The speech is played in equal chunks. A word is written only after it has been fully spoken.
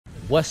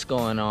What's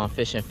going on,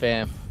 fishing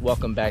fam?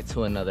 Welcome back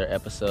to another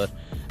episode.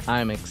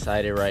 I'm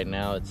excited right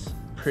now. It's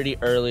pretty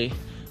early.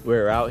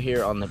 We're out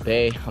here on the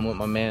bay. I'm with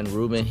my man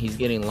Ruben. He's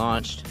getting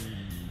launched,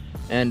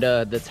 and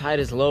the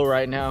tide is low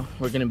right now.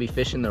 We're gonna be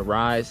fishing the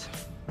rise.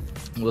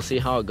 We'll see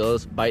how it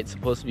goes. Bite's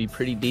supposed to be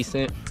pretty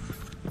decent.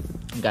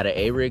 Got an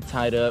A-rig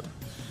tied up.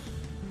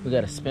 We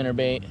got a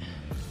spinnerbait,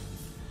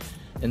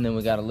 and then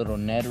we got a little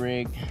Ned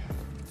rig.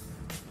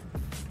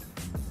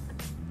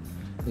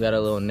 We got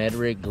a little Ned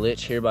rig glitch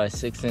here by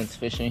 6 Sense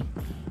Fishing.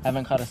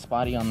 Haven't caught a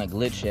spotty on the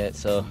glitch yet,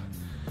 so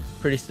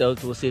pretty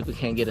stoked. We'll see if we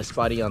can't get a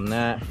spotty on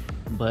that.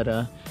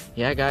 But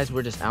yeah, guys,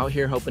 we're just out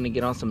here hoping to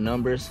get on some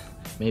numbers,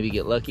 maybe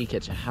get lucky,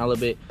 catch a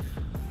halibut,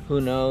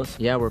 who knows.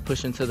 Yeah, we're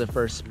pushing to the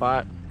first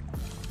spot.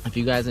 If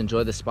you guys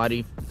enjoy the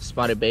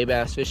spotted bay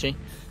bass fishing,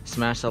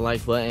 smash the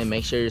like button.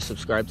 Make sure you're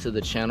subscribed to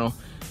the channel.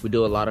 We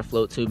do a lot of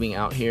float tubing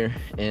out here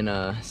in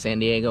San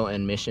Diego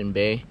and Mission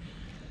Bay.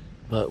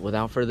 But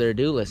without further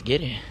ado, let's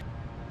get it.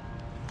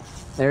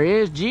 There he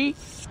is, G.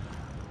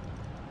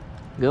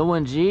 Good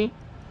one, G.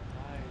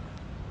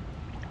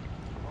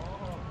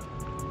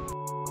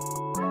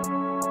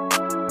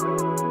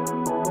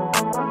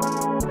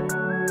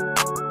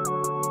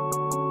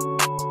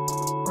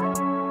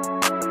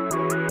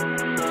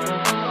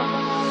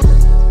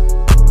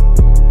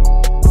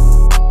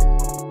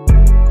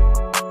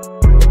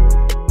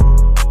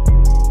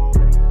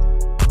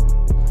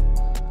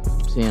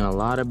 Seeing a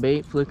lot of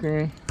bait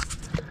flickering,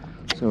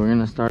 so we're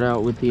gonna start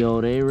out with the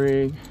old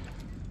A-rig.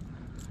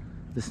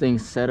 This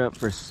thing's set up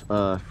for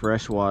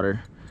fresh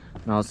water,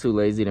 and I was too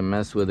lazy to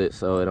mess with it,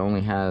 so it only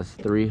has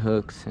 3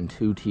 hooks and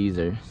 2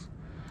 teasers.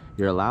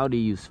 You're allowed to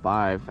use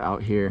 5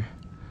 out here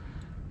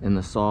in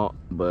the salt,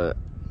 but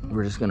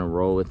we're just gonna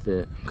roll with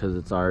it because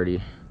it's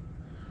already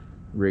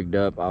rigged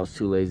up. I was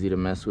too lazy to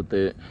mess with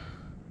it.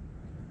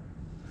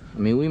 I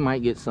mean, we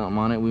might get something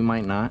on it, we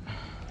might not.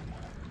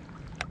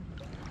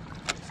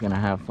 Just gonna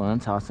have fun,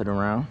 toss it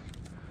around.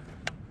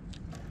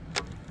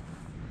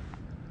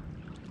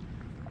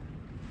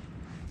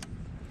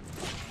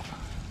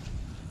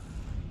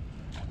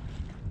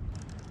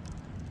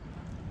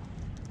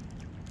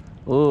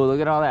 Ooh, look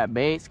at all that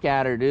bait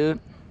scatter, dude.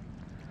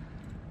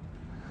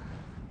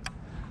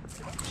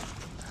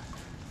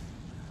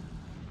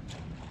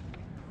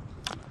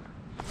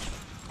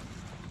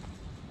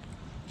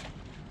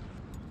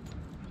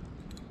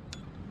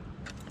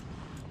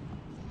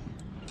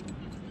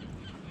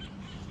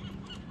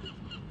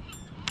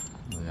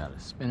 We got a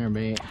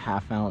spinnerbait,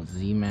 1/2 ounce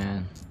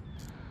Z-Man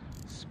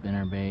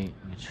spinnerbait.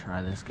 Let me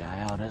try this guy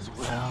out as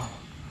well.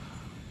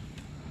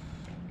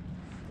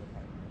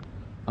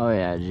 Oh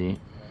yeah, G.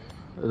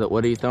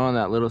 What are you throwing,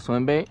 that little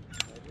swim bait?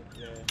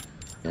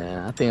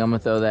 Yeah, I think I'm gonna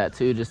throw that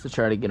too, just to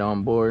try to get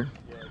on board.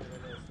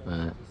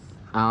 But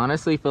I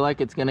honestly feel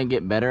like it's gonna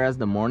get better as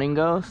the morning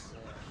goes,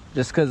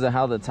 just because of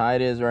how the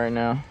tide is right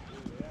now.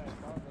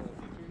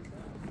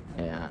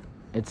 Yeah,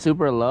 it's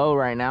super low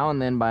right now,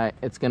 and then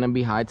it's gonna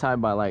be high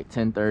tide by like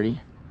 10:30.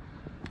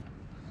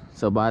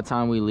 So by the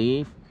time we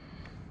leave,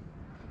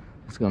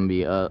 it's gonna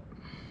be up.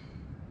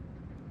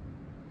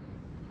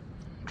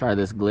 Try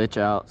this glitch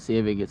out, see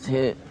if it gets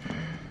hit.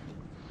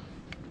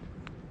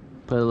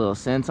 Put a little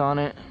sense on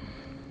it.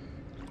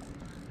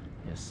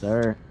 Yes,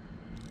 sir.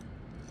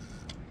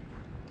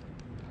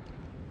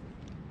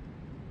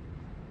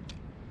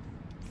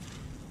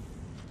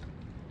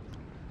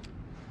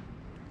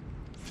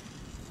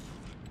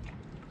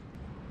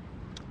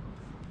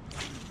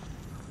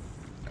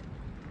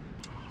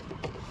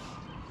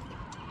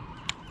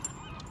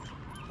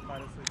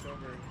 About to switch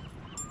over.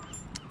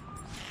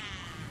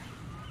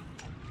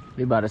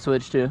 You about to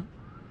switch too?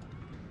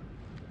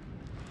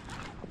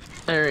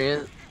 There he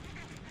is.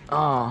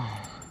 Oh,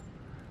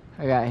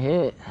 I got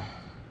hit.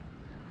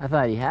 I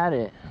thought he had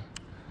it.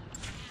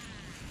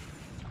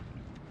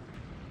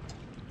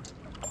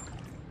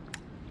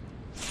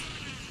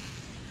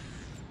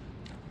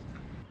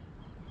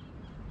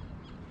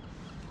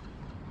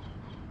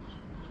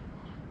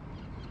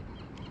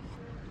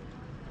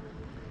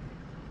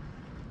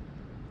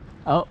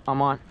 Oh,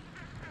 I'm on.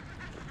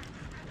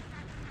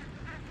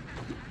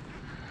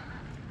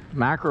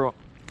 Mackerel.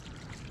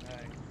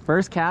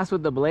 First cast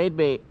with the blade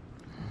bait.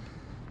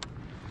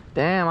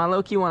 Damn, I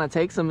low-key want to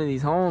take some of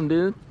these home,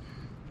 dude.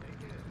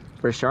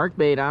 For shark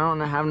bait, I don't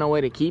have no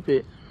way to keep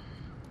it.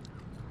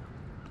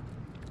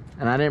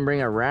 And I didn't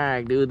bring a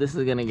rag, dude. This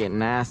is gonna get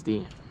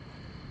nasty.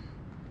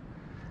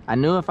 I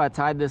knew if I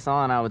tied this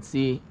on, I would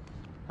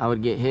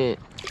get hit.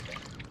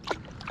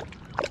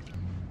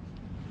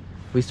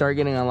 If we start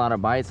getting a lot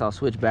of bites, I'll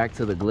switch back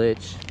to the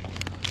glitch.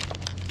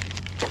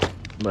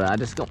 But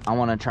I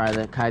want to try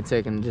the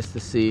keitech and just to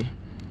see.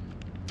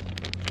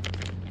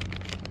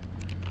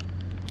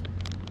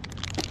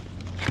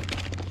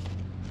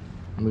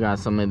 We got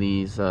some of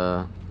these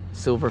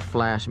silver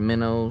flash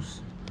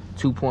minnows,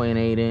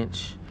 2.8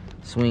 inch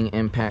swing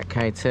impact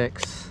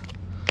keitechs.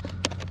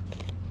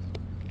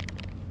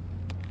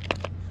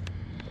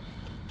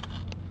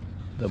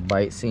 The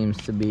bite seems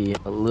to be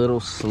a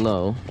little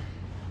slow,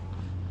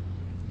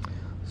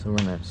 so we're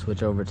gonna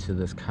switch over to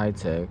this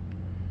keitech.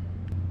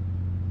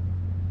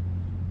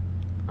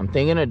 I'm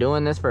thinking of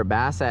doing this for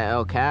bass at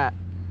El Cat.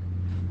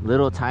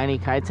 Little tiny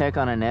keitech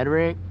on a Ned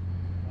rig.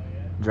 Oh,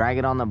 yeah? Drag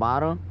it on the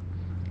bottom.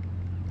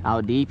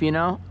 Out deep, you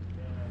know?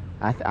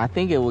 Yeah. I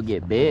think it will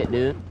get bit,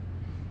 dude.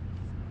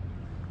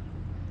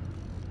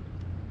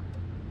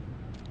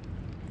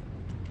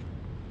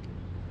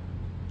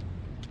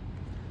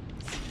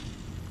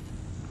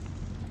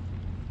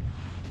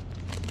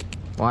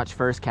 Watch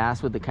first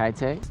cast with the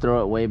keitech.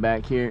 Throw it way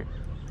back here.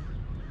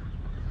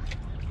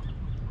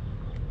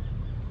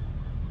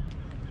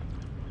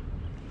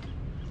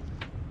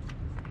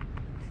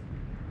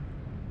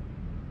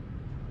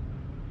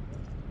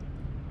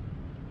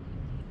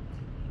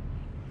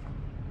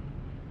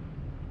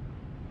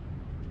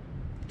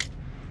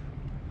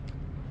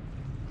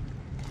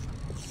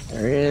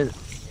 There it is.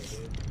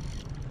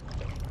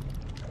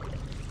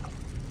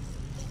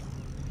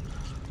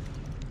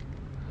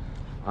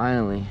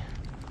 Finally.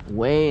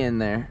 Way in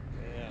there.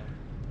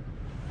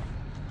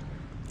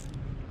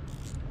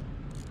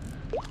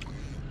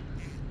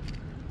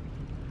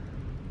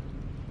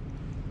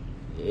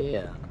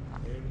 Yeah.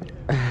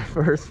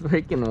 First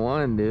freaking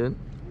one, dude.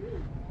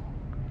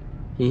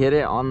 He hit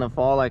it on the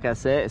fall, like I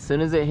said. As soon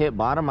as it hit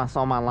bottom, I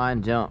saw my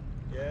line jump.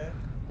 Yeah?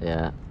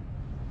 Yeah.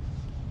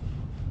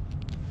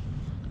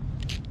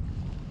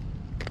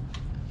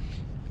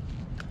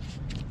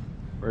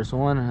 First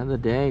one of the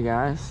day,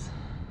 guys.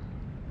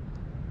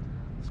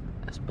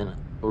 It's been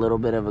a little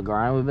bit of a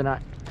grind. We've been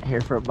out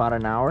here for about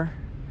an hour.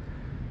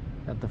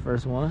 Got the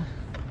first one.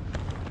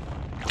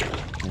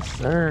 Yes,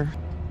 sir.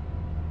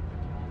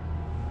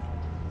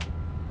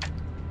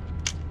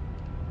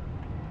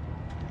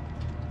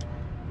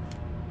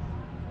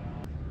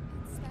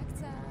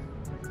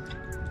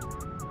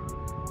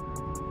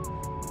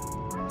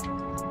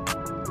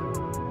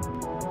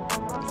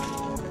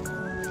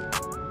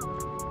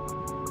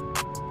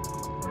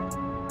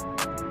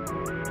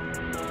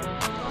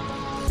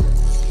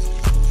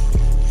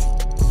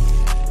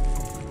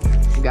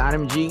 Got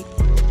him, G.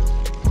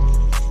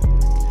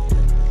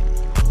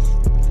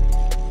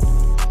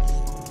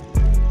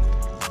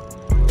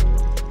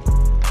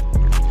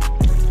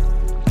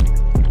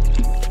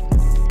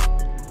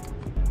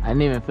 I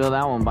didn't even feel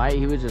that one bite.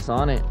 He was just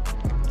on it.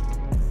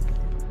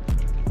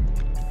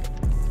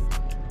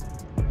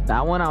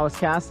 That one I was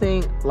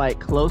casting like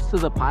close to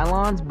the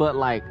pylons, but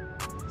like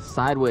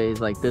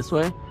sideways, like this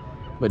way,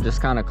 but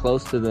just kind of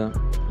close to them,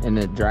 and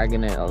then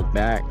dragging it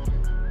back.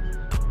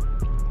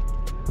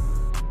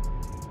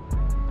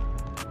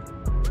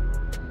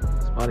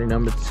 Spotty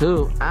number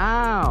 2.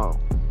 Ow!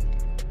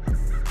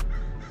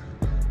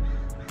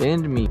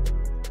 Bend me.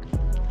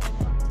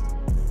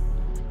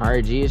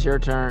 Alright, G, it's your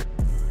turn.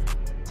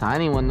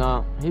 Tiny one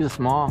though. He's a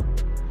small.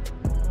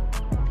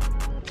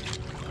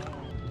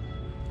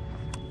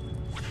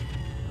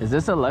 Is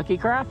this a Lucky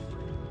Craft?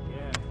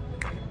 Yeah.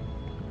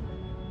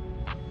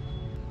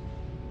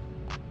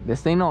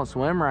 This thing don't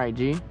swim right,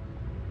 G.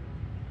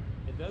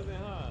 It doesn't,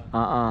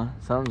 huh?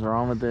 Something's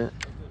wrong with it.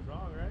 Something's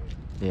wrong, right?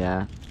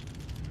 Yeah.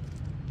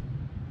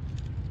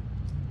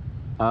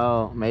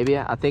 Oh, maybe.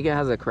 I think it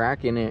has a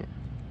crack in it.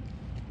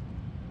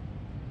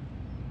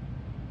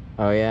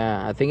 Oh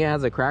yeah, I think it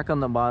has a crack on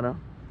the bottom.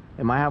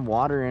 It might have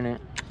water in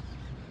it.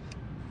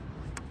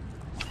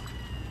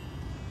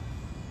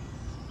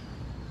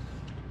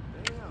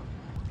 Damn.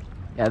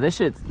 Yeah, this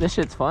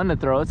shit's fun to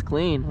throw. It's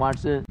clean.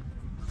 Watch this.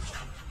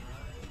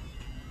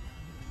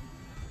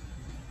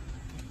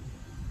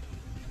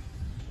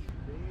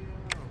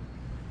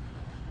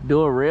 Damn.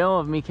 Do a reel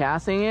of me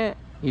casting it.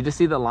 You just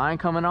see the line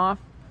coming off.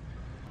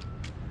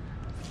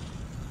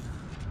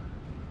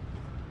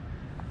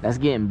 That's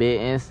getting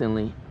bit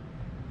instantly.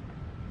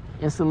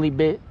 Instantly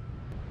bit.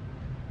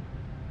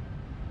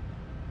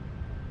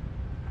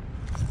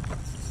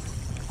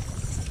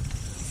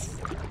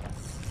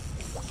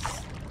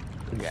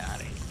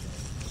 Got it.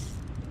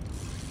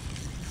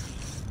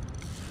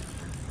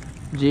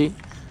 G. There you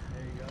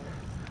go.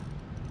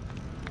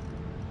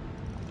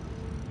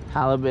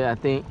 Halibut, I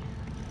think.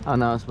 Oh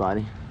no,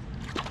 spotty.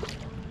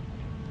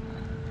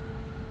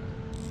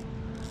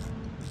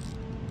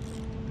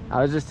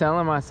 I was just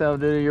telling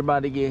myself, dude, you're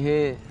about to get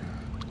hit.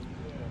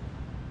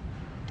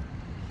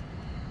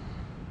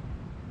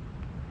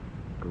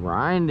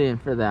 Grinding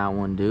for that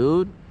one,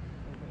 dude.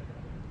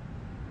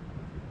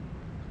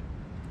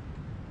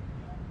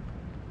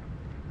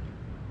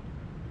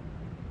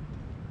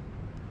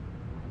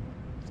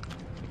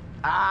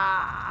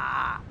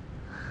 Ah!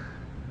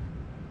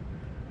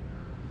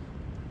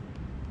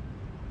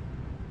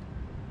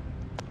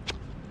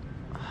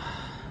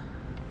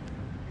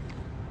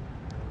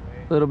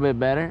 A little bit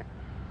better.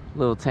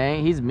 Little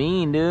tank. He's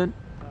mean, dude.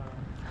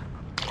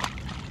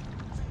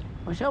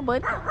 What's up,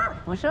 bud?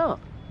 What's up?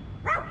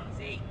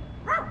 Easy.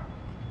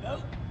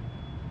 Nope.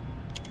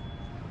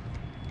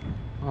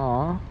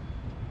 Aw.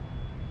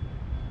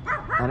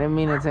 I didn't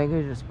mean to take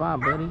your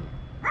spot, buddy.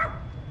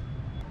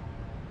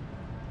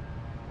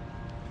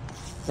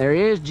 There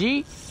he is,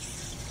 G.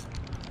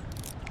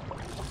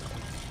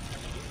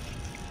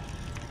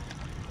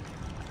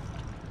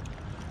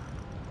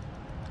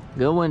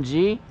 Good one,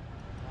 G.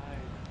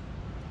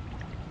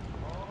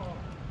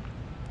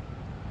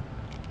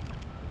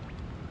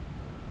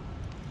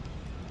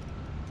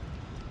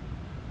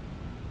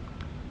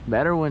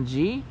 Better one,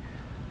 G.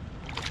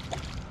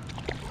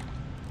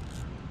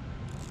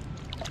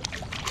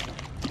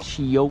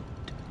 Choked.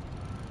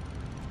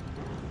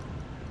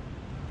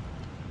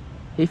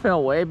 He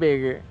felt way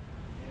bigger.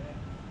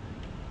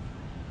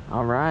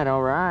 All right,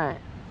 all right.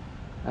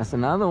 That's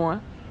another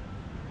one.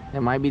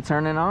 It might be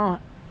turning on.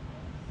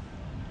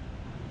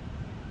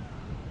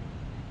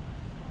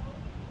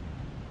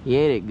 He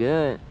ate it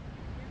good.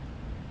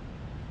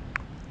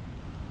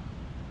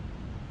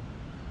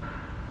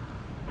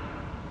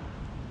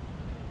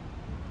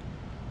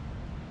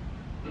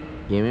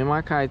 Give me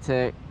my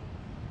keitech.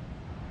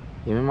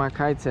 Give me my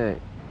keitech.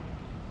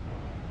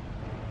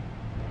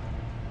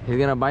 He's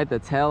gonna bite the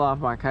tail off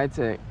my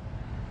keitech.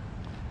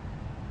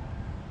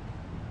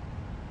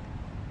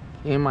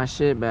 Give me my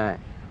shit back.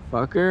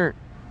 Fucker.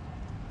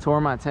 Tore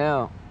my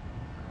tail.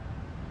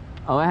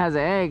 Oh, it has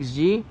eggs,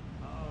 G.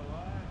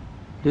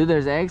 Dude,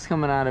 there's eggs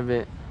coming out of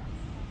it.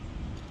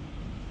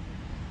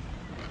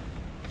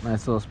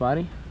 Nice little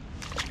spotty.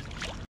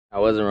 I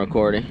wasn't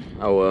recording.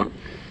 Oh well.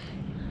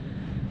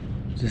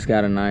 Just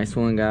got a nice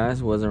one,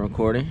 guys. Wasn't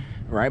recording.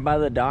 Right by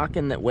the dock,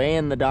 way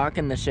in the dock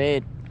in the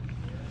shade.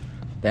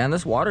 Damn,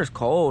 this water's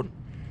cold.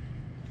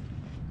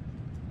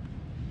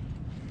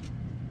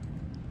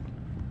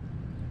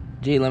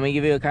 Gee, let me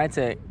give you a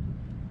keitech.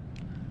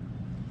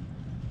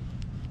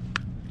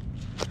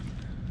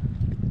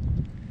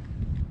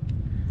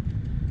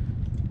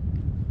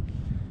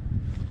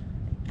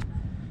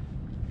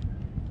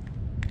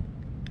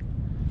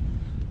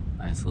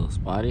 Nice little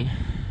spotty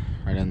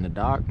right in the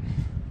dock.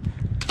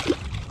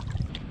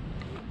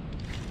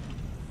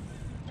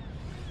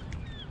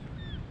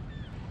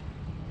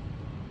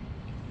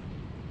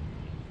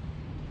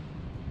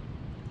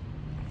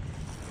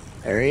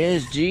 There he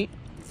is, G.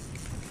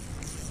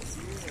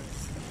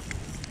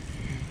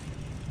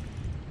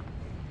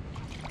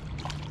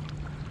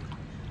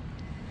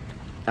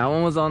 That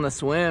one was on the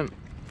swim.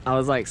 I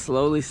was like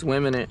slowly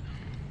swimming it.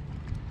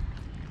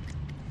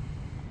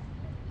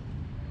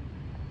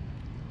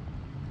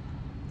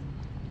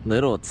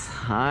 Little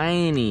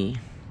tiny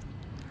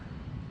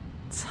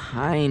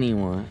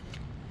one.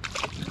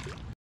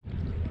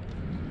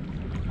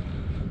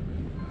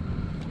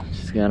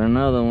 Just got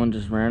another one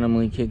just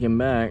randomly kicking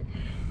back.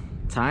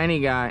 Tiny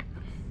guy.